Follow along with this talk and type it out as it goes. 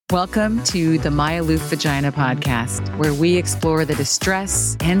Welcome to the My Aloof Vagina podcast, where we explore the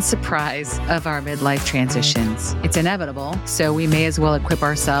distress and surprise of our midlife transitions. It's inevitable, so we may as well equip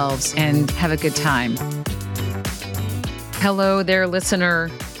ourselves and have a good time. Hello there, listener.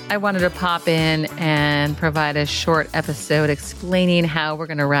 I wanted to pop in and provide a short episode explaining how we're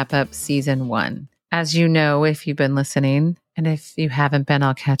going to wrap up season 1. As you know, if you've been listening, and if you haven't been,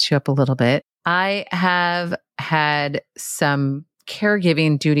 I'll catch you up a little bit. I have had some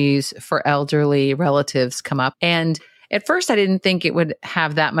caregiving duties for elderly relatives come up. And at first, I didn't think it would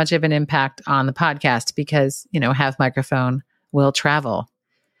have that much of an impact on the podcast because, have microphone will travel.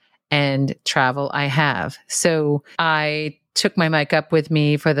 And travel I have. So I took my mic up with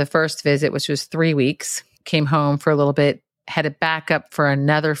me for the first visit, which was 3 weeks, came home for a little bit, had it back up for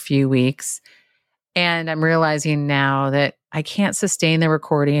another few weeks. And I'm realizing now that I can't sustain the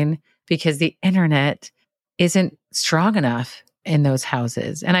recording because the internet isn't strong enough in those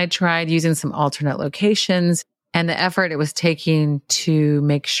houses. And I tried using some alternate locations, and the effort it was taking to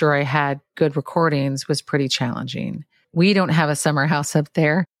make sure I had good recordings was pretty challenging. We don't have a summer house up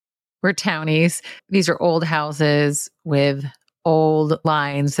there. We're townies. These are old houses with old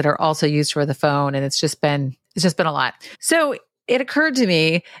lines that are also used for the phone. And it's just been a lot. So it occurred to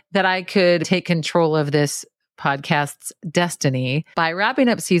me that I could take control of this podcast's destiny by wrapping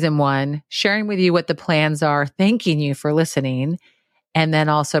up season 1, sharing with you what the plans are, thanking you for listening, and then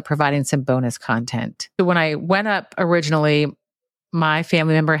also providing some bonus content. So when I went up originally, my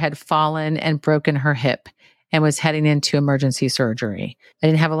family member had fallen and broken her hip and was heading into emergency surgery. I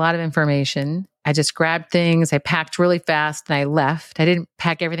didn't have a lot of information. I just grabbed things. I packed really fast and I left. I didn't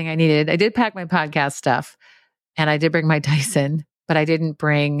pack everything I needed. I did pack my podcast stuff and I did bring my Dyson, but I didn't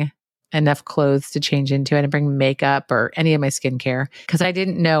bring enough clothes to change into. I didn't bring makeup or any of my skincare because I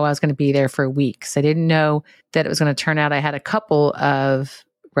didn't know I was going to be there for weeks. I didn't know that it was going to turn out. I had a couple of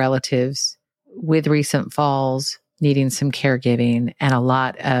relatives with recent falls needing some caregiving and a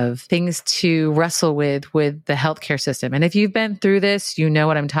lot of things to wrestle with the healthcare system. And if you've been through this, you know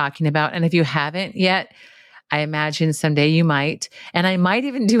what I'm talking about. And if you haven't yet, I imagine someday you might. And I might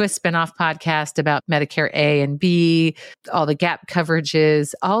even do a spinoff podcast about Medicare A and B, all the gap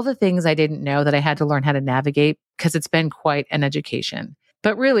coverages, all the things I didn't know that I had to learn how to navigate because it's been quite an education.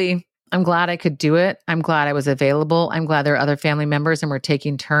 But really, I'm glad I could do it. I'm glad I was available. I'm glad there are other family members and we're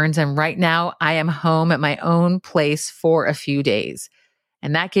taking turns. And right now I am home at my own place for a few days.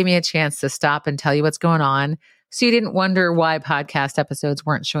 And that gave me a chance to stop and tell you what's going on. So you didn't wonder why podcast episodes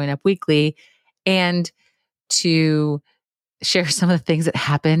weren't showing up weekly, and to share some of the things that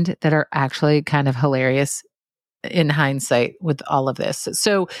happened that are actually kind of hilarious in hindsight with all of this.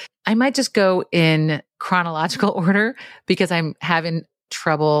 So I might just go in chronological order because I'm having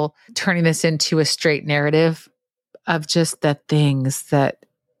trouble turning this into a straight narrative of just the things that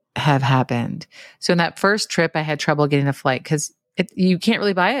have happened. So in that first trip, I had trouble getting a flight because you can't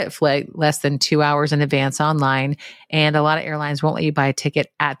really buy a flight less than 2 hours in advance online. And a lot of airlines won't let you buy a ticket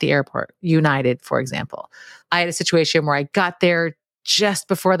at the airport. United, for example. I had a situation where I got there just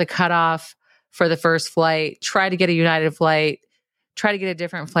before the cutoff for the first flight, tried to get a United flight, tried to get a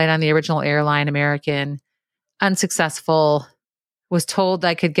different flight on the original airline, American, unsuccessful, was told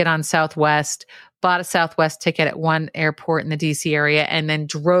I could get on Southwest, bought a Southwest ticket at one airport in the DC area, and then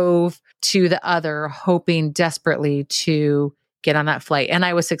drove to the other, hoping desperately to get on that flight. And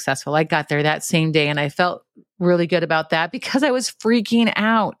I was successful. I got there that same day and I felt really good about that because I was freaking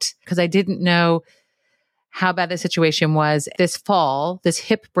out because I didn't know how bad the situation was. This fall, this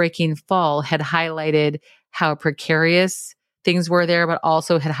hip breaking fall had highlighted how precarious things were there, but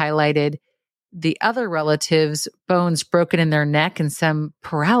also had highlighted the other relatives' bones broken in their neck and some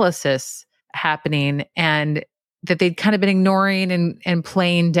paralysis happening, and that they'd kind of been ignoring and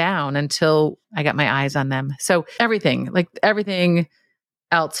playing down until I got my eyes on them. So everything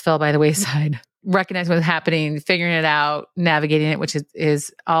else fell by the wayside. Recognizing what was happening, figuring it out, navigating it, which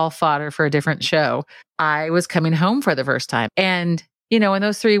is all fodder for a different show. I was coming home for the first time. And, in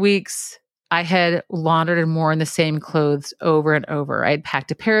those 3 weeks, I had laundered and worn the same clothes over and over. I had packed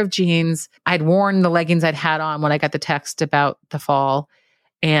a pair of jeans. I'd worn the leggings I'd had on when I got the text about the fall.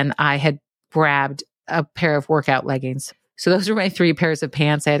 And I had grabbed a pair of workout leggings. So those were my 3 pairs of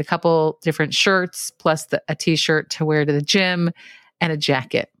pants. I had a couple different shirts, plus a t-shirt to wear to the gym and a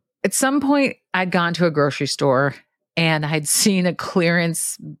jacket. At some point, I'd gone to a grocery store and I'd seen a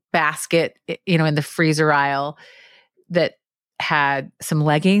clearance basket, in the freezer aisle that had some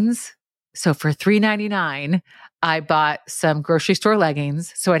leggings. So for $3.99, I bought some grocery store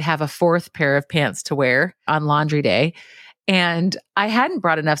leggings. So I'd have a 4th pair of pants to wear on laundry day. And I hadn't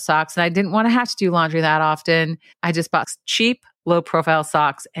brought enough socks and I didn't want to have to do laundry that often. I just bought cheap low profile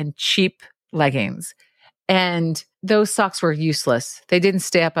socks and cheap leggings. And those socks were useless. They didn't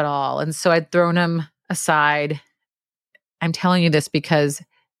stay up at all. And so I'd thrown them aside. I'm telling you this because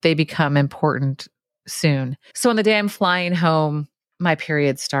they become important soon. So on the day I'm flying home, my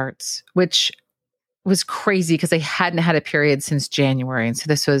period starts, which was crazy because I hadn't had a period since January. And so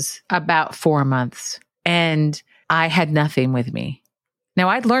this was about 4 months and I had nothing with me. Now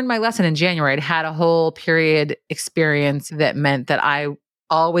I'd learned my lesson in January. I'd had a whole period experience that meant that I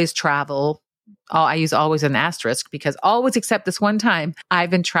always travel. I use always an asterisk because always except this one time, I've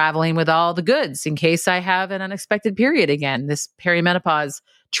been traveling with all the goods in case I have an unexpected period again, this perimenopause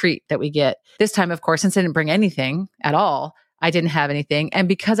treat that we get. This time, of course, since I didn't bring anything at all, I didn't have anything. And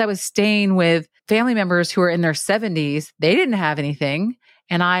because I was staying with family members who were in their 70s, they didn't have anything.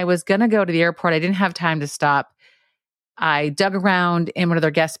 And I was going to go to the airport. I didn't have time to stop. I dug around in one of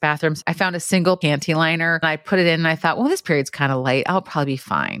their guest bathrooms. I found a single panty liner and I put it in and I thought, well, this period's kind of light. I'll probably be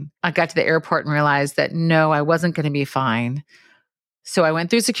fine. I got to the airport and realized that no, I wasn't going to be fine. So I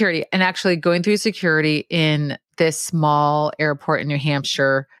went through security and actually going through security in this small airport in New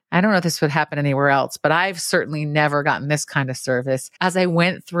Hampshire. I don't know if this would happen anywhere else, but I've certainly never gotten this kind of service. As I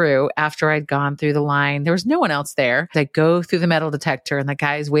went through, after I'd gone through the line, there was no one else there. I go through the metal detector and the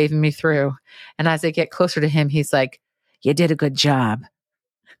guy's waving me through. And as I get closer to him, he's like, "You did a good job."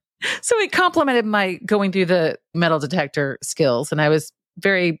 So he complimented my going through the metal detector skills. And I was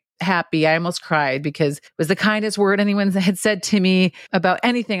very happy. I almost cried because it was the kindest word anyone had said to me about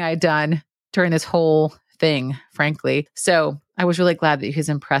anything I'd done during this whole thing, frankly. So I was really glad that he was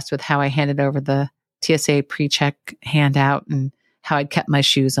impressed with how I handed over the TSA pre-check handout and how I'd kept my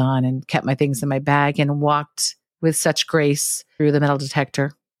shoes on and kept my things in my bag and walked with such grace through the metal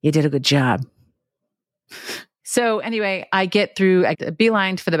detector. "You did a good job." So anyway, I get through, I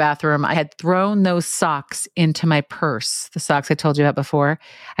beeline for the bathroom. I had thrown those socks into my purse, the socks I told you about before.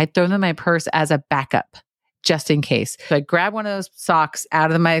 I'd thrown them in my purse as a backup, just in case. So I grabbed one of those socks out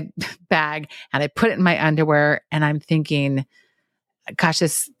of my bag and I put it in my underwear. And I'm thinking, gosh,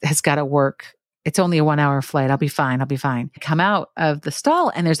 this has got to work. It's only a 1-hour flight. I'll be fine. I come out of the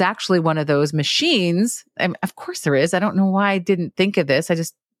stall and there's actually one of those machines. And of course there is. I don't know why I didn't think of this. I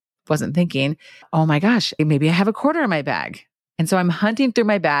just wasn't thinking, oh my gosh, maybe I have a quarter in my bag. And so I'm hunting through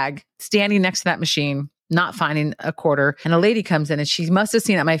my bag, standing next to that machine, not finding a quarter. And a lady comes in and she must have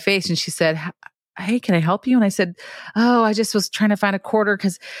seen it on my face. And she said, "Hey, can I help you?" And I said, "Oh, I just was trying to find a quarter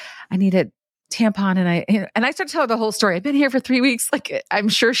because I need a tampon." And I started to tell her the whole story. I've been here for 3 weeks. Like, I'm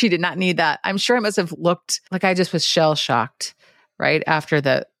sure she did not need that. I'm sure I must have looked like I just was shell shocked right after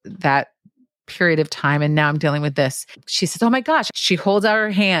that period of time. And now I'm dealing with this. She says, "Oh my gosh." She holds out her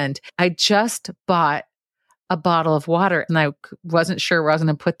hand. "I just bought a bottle of water and I wasn't sure where I was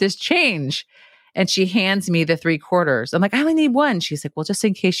going to put this change." And she hands me the 3 quarters. I'm like, "I only need one." She's like, "Well, just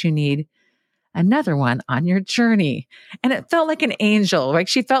in case you need another one on your journey." And it felt like an angel, right?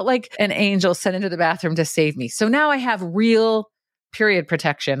 She felt like an angel sent into the bathroom to save me. So now I have real period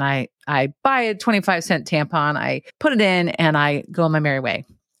protection. I buy a 25-cent tampon, I put it in and I go on my merry way.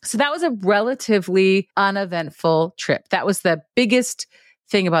 So that was a relatively uneventful trip. That was the biggest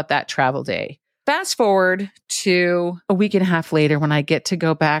thing about that travel day. Fast forward to a week and a half later when I get to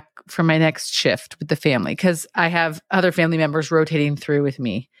go back for my next shift with the family, because I have other family members rotating through with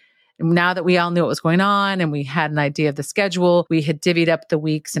me. And now that we all knew what was going on and we had an idea of the schedule, we had divvied up the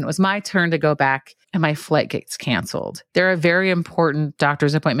weeks and it was my turn to go back and my flight gets canceled. There are very important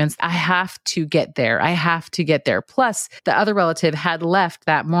doctor's appointments. I have to get there. Plus, the other relative had left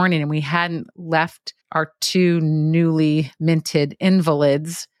that morning and we hadn't left our 2 newly minted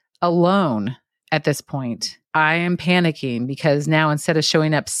invalids alone at this point. I am panicking because now instead of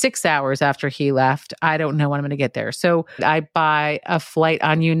showing up 6 hours after he left, I don't know when I'm going to get there. So I buy a flight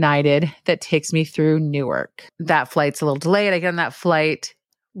on United that takes me through Newark. That flight's a little delayed. I get on that flight.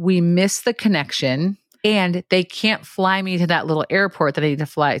 We miss the connection and they can't fly me to that little airport that I need to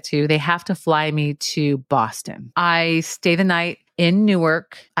fly to. They have to fly me to Boston. I stay the night in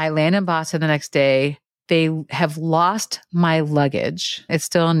Newark. I land in Boston the next day. They have lost my luggage. It's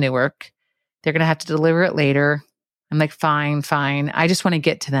still in Newark. They're going to have to deliver it later. I'm like, fine. I just want to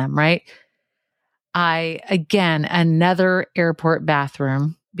get to them, right? Another airport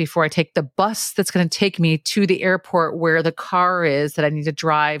bathroom before I take the bus that's going to take me to the airport where the car is that I need to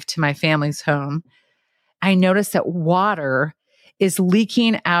drive to my family's home. I notice that water is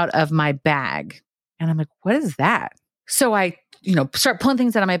leaking out of my bag. And I'm like, what is that? So I start pulling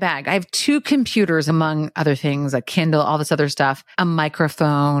things out of my bag. I have 2 computers, among other things, a Kindle, all this other stuff, a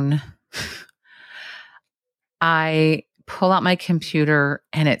microphone. I pull out my computer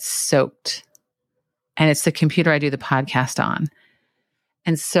and it's soaked. And it's the computer I do the podcast on.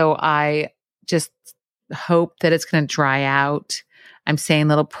 And so I just hope that it's going to dry out. I'm saying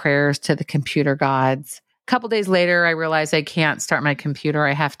little prayers to the computer gods. A couple days later, I realized I can't start my computer.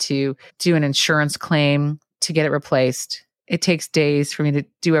 I have to do an insurance claim to get it replaced. It takes days for me to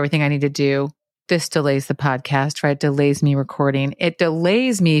do everything I need to do. This delays the podcast, right? It delays me recording. It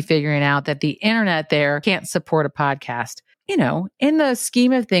delays me figuring out that the internet there can't support a podcast. You know, in the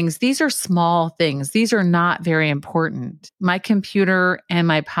scheme of things, these are small things. These are not very important. My computer and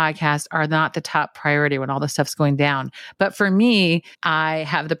my podcast are not the top priority when all this stuff's going down. But for me, I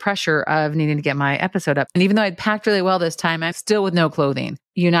have the pressure of needing to get my episode up. And even though I'd packed really well this time, I'm still with no clothing.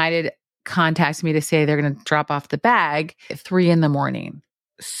 United contacts me to say they're going to drop off the bag at 3 a.m.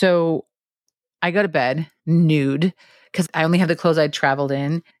 So I go to bed nude because I only have the clothes I'd traveled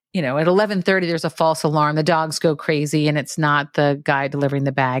in. You know, at 11:30, there's a false alarm. The dogs go crazy and it's not the guy delivering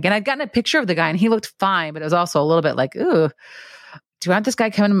the bag. And I'd gotten a picture of the guy and he looked fine, but it was also a little bit like, ooh, do I want this guy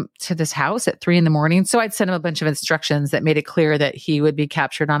coming to this house at 3 a.m? So I'd sent him a bunch of instructions that made it clear that he would be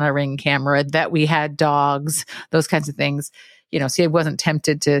captured on a Ring camera, that we had dogs, those kinds of things. You know, so he wasn't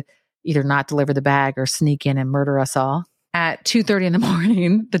tempted to either not deliver the bag or sneak in and murder us all. At 2:30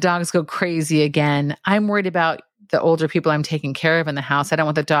 a.m, the dogs go crazy again. I'm worried about the older people I'm taking care of in the house. I don't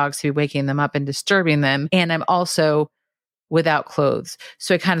want the dogs to be waking them up and disturbing them. And I'm also without clothes.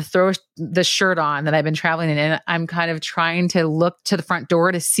 So I kind of throw the shirt on that I've been traveling in. And I'm kind of trying to look to the front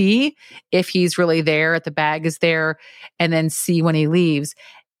door to see if he's really there, if the bag is there, and then see when he leaves.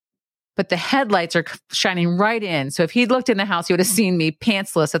 But the headlights are shining right in. So if he'd looked in the house, he would have seen me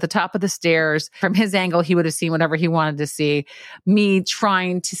pantsless at the top of the stairs. From his angle, he would have seen whatever he wanted to see. Me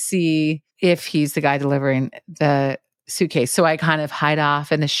trying to see if he's the guy delivering the suitcase. So I kind of hide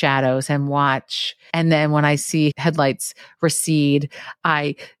off in the shadows and watch. And then when I see headlights recede,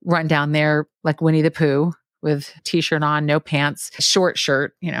 I run down there like Winnie the Pooh with t-shirt on, no pants, short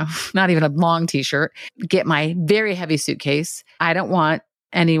shirt, you know, not even a long t-shirt, get my very heavy suitcase. I don't want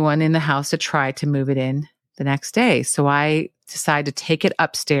anyone in the house to try to move it in the next day. So I decide to take it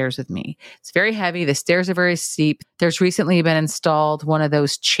upstairs with me. It's very heavy. The stairs are very steep. There's recently been installed one of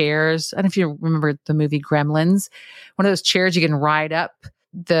those chairs. I don't know if you remember the movie Gremlins, one of those chairs you can ride up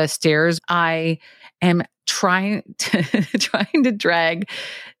the stairs. I am trying to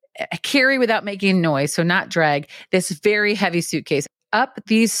carry without making noise. So not drag this very heavy suitcase up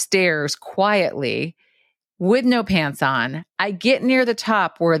these stairs quietly with no pants on. I get near the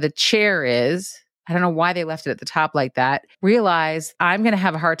top where the chair is. I don't know why they left it at the top like that. Realize I'm going to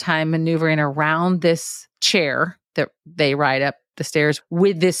have a hard time maneuvering around this chair that they ride up the stairs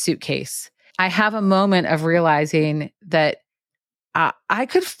with this suitcase. I have a moment of realizing that I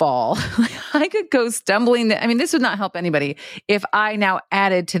could fall. I could go stumbling. I mean, this would not help anybody if I now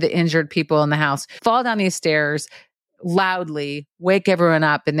added to the injured people in the house, fall down these stairs loudly, wake everyone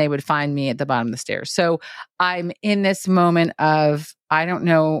up, and they would find me at the bottom of the stairs. So I'm in this moment of, I don't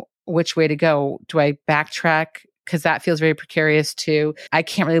know which way to go. Do I backtrack? Because that feels very precarious too. I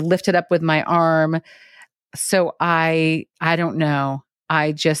can't really lift it up with my arm. So I don't know.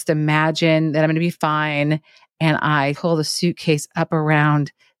 I just imagine that I'm going to be fine. And I pull the suitcase up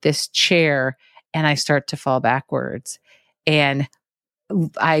around this chair and I start to fall backwards. And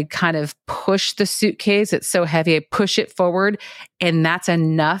I kind of push the suitcase. It's so heavy. I push it forward, and that's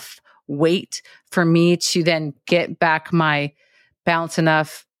enough weight for me to then get back my balance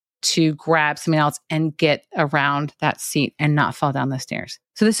enough to grab something else and get around that seat and not fall down the stairs.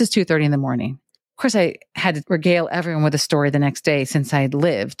 So this is 2:30 in the morning. Of course, I had to regale everyone with a story the next day since I had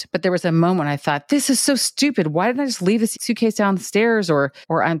lived. But there was a moment I thought, this is so stupid. Why didn't I just leave the suitcase downstairs or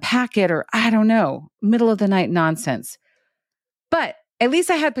unpack it, or I don't know, middle of the night nonsense. But at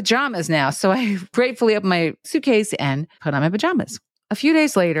least I had pajamas now. So I gratefully opened my suitcase and put on my pajamas. A few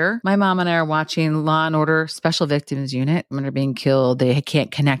days later, my mom and I are watching Law and Order Special Victims Unit. Women are being killed. They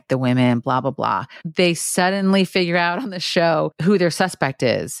can't connect the women, blah, blah, blah. They suddenly figure out on the show who their suspect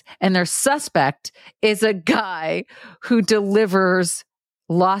is. And their suspect is a guy who delivers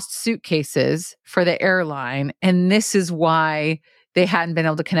lost suitcases for the airline. And this is why they hadn't been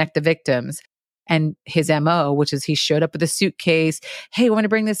able to connect the victims. And his MO, which is he showed up with a suitcase. Hey, I want to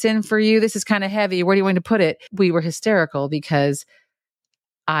bring this in for you. This is kind of heavy. Where do you want to put it? We were hysterical because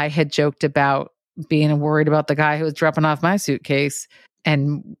I had joked about being worried about the guy who was dropping off my suitcase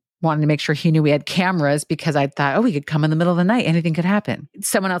and wanted to make sure he knew we had cameras because I thought, oh, we could come in the middle of the night. Anything could happen.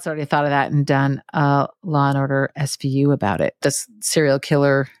 Someone else already thought of that and done a Law and Order SVU about it. This serial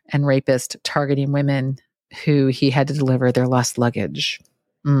killer and rapist targeting women who he had to deliver their lost luggage.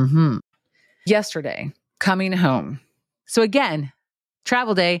 Yesterday, coming home. So again,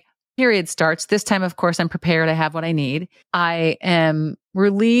 travel day, period starts. This time, of course, I'm prepared. I have what I need. I am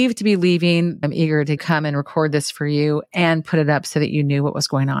relieved to be leaving. I'm eager to come and record this for you and put it up so that you knew what was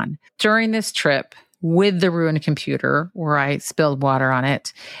going on. During this trip with the ruined computer where I spilled water on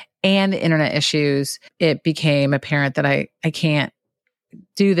it and the internet issues, it became apparent that I can't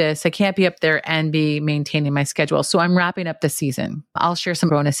do this. I can't be up there and be maintaining my schedule. So I'm wrapping up the season. I'll share some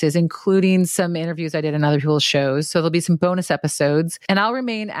bonuses, including some interviews I did in other people's shows. So there'll be some bonus episodes, and I'll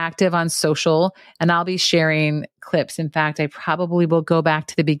remain active on social, and I'll be sharing clips. In fact, I probably will go back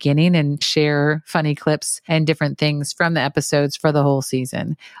to the beginning and share funny clips and different things from the episodes for the whole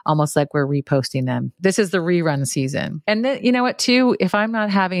season, almost like we're reposting them. This is the rerun season. And then, you know what, too? If I'm not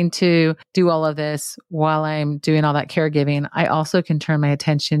having to do all of this while I'm doing all that caregiving, I also can turn my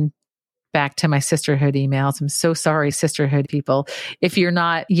attention back to my sisterhood emails. I'm so sorry, sisterhood people. If you're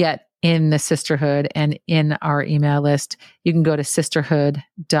not yet in the sisterhood and in our email list, you can go to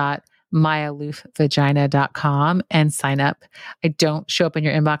sisterhood.myaloofvagina.com and sign up. I don't show up in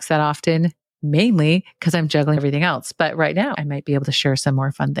your inbox that often, mainly because I'm juggling everything else. But right now, I might be able to share some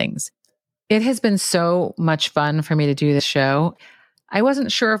more fun things. It has been so much fun for me to do this show. I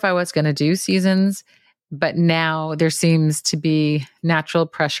wasn't sure if I was going to do seasons, but now there seems to be natural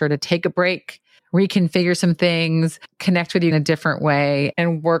pressure to take a break, reconfigure some things, connect with you in a different way,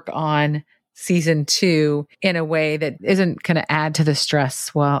 and work on season 2 in a way that isn't going to add to the stress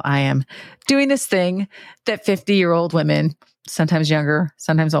while I am doing this thing that 50-year-old women, sometimes younger,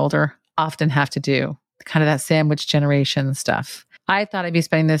 sometimes older, often have to do, kind of that sandwich generation stuff. I thought I'd be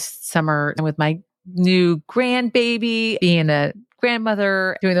spending this summer with my new grandbaby, being a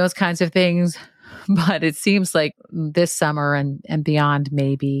grandmother, doing those kinds of things. But it seems like this summer and beyond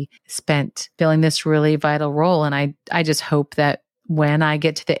may be spent filling this really vital role. And I just hope that when I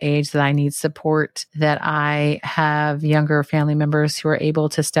get to the age that I need support, that I have younger family members who are able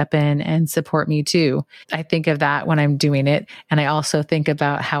to step in and support me too. I think of that when I'm doing it. And I also think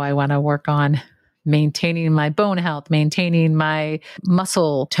about how I want to work on maintaining my bone health, maintaining my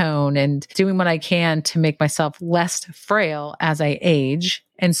muscle tone, and doing what I can to make myself less frail as I age.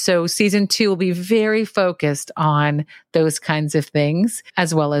 And so season 2 will be very focused on those kinds of things,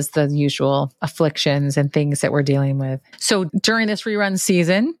 as well as the usual afflictions and things that we're dealing with. So during this rerun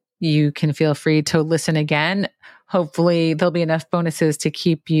season, you can feel free to listen again. Hopefully there'll be enough bonuses to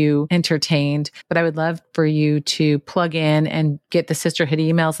keep you entertained, but I would love for you to plug in and get the sisterhood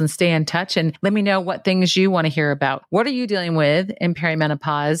emails and stay in touch and let me know what things you want to hear about. What are you dealing with in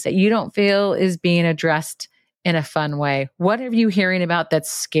perimenopause that you don't feel is being addressed in a fun way? What are you hearing about that's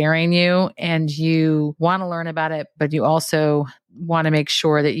scaring you and you want to learn about it, but you also want to make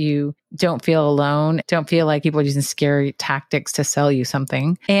sure that you don't feel alone, don't feel like people are using scary tactics to sell you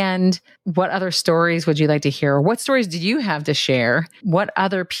something? And what other stories would you like to hear? What stories do you have to share? What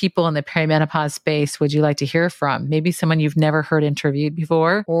other people in the perimenopause space would you like to hear from? Maybe someone you've never heard interviewed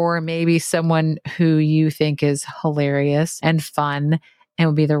before, or maybe someone who you think is hilarious and fun and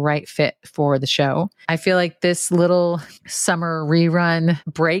would be the right fit for the show. I feel like this little summer rerun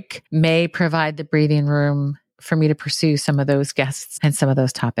break may provide the breathing room for me to pursue some of those guests and some of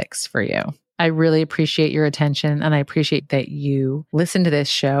those topics for you. I really appreciate your attention, and I appreciate that you listen to this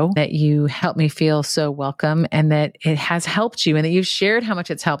show, that you help me feel so welcome, and that it has helped you and that you've shared how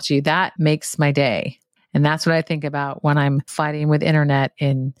much it's helped you. That makes my day. And that's what I think about when I'm fighting with internet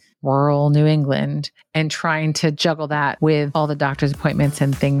in rural New England and trying to juggle that with all the doctor's appointments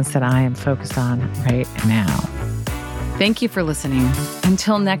and things that I am focused on right now. Thank you for listening.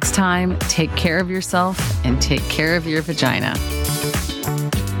 Until next time, take care of yourself and take care of your vagina.